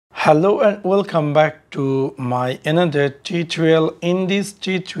Hello and welcome back to my another tutorial. In this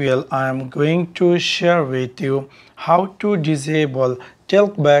tutorial I am going to share with you how to disable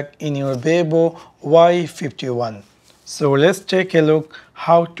talkback in your Vivo Y51. So let's take a look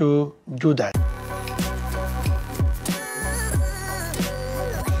how to do that.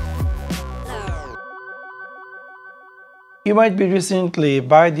 You might be recently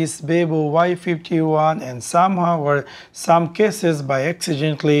buy this Vivo Y51 and somehow or some cases by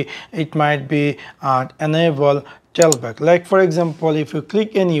accidentally it might be enable talkback. Like for example, if you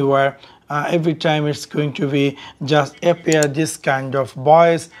click anywhere, every time it's going to be just appear this kind of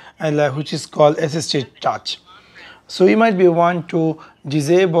voice which is called assistive touch. So you might be want to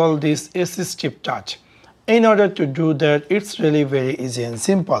disable this assistive touch. In order to do that, it's really very easy and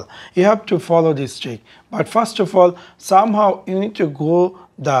simple. You have to follow this trick. But first of all, somehow you need to go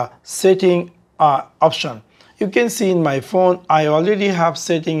the setting option. You can see in my phone, I already have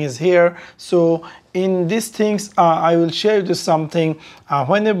settings here. So in these things, I will share you something.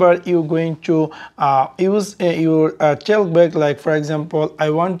 Whenever you're going to use your talkback, like for example,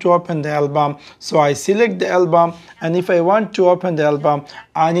 I want to open the album. So I select the album, and if I want to open the album,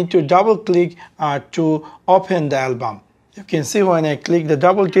 I need to double click to open the album. You can see when I click the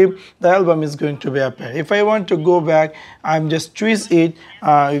double tip, the album is going to be appear. If I want to go back, I'm just twist it.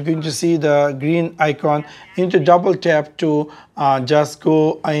 You're going to see the green icon. You need to double tap to just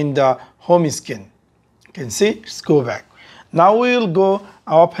go in the home screen. You can see, just go back. Now we will go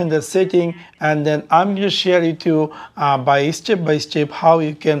open the setting, and then I'm going to share with you by step how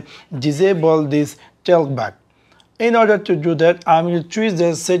you can disable this talkback. In order to do that, I'm going to choose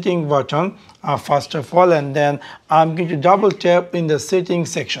the setting button first of all, and then I'm going to double tap in the setting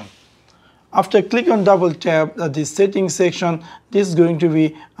section. After click on double tap the setting section, this is going to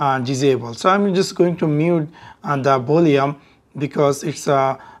be disabled. So I'm just going to mute the volume because it's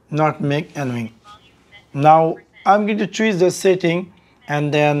not make annoying. Now I'm going to choose the setting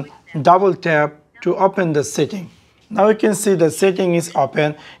and then double tap to open the setting. Now you can see the setting is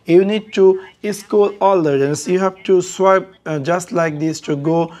open. You need to scroll all the way. You have to swipe just like this to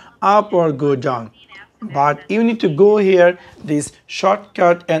go up or go down. But you need to go here, this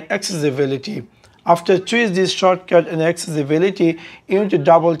shortcut and accessibility. After choose this shortcut and accessibility, you need to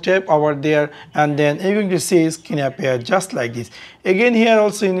double tap over there, and then you're going to see screen appear just like this. Again here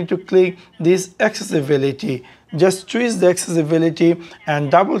also you need to click this accessibility. Just choose the accessibility and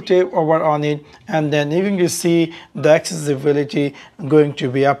double tap over on it, and then you're going to see the accessibility going to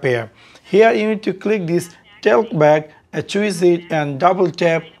be appear. Here you need to click this talkback, choose it and double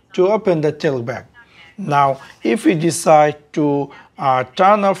tap to open the talkback. Now if you decide to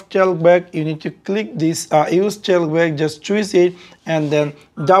turn off talkback, you need to click this use talkback, just choose it and then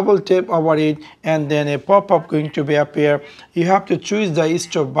double tap over it, and then a pop-up going to be appear. You have to choose the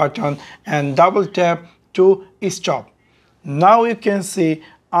stop button and double tap to stop. Now you can see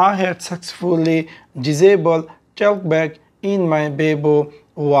I had successfully disabled talkback in my Vivo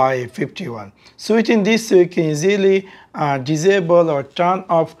Y51. So within this you can easily disable or turn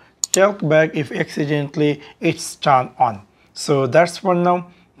off talkback if accidentally it's turned on. So that's for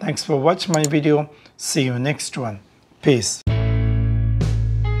now. Thanks for watching my video. See you next one. Peace.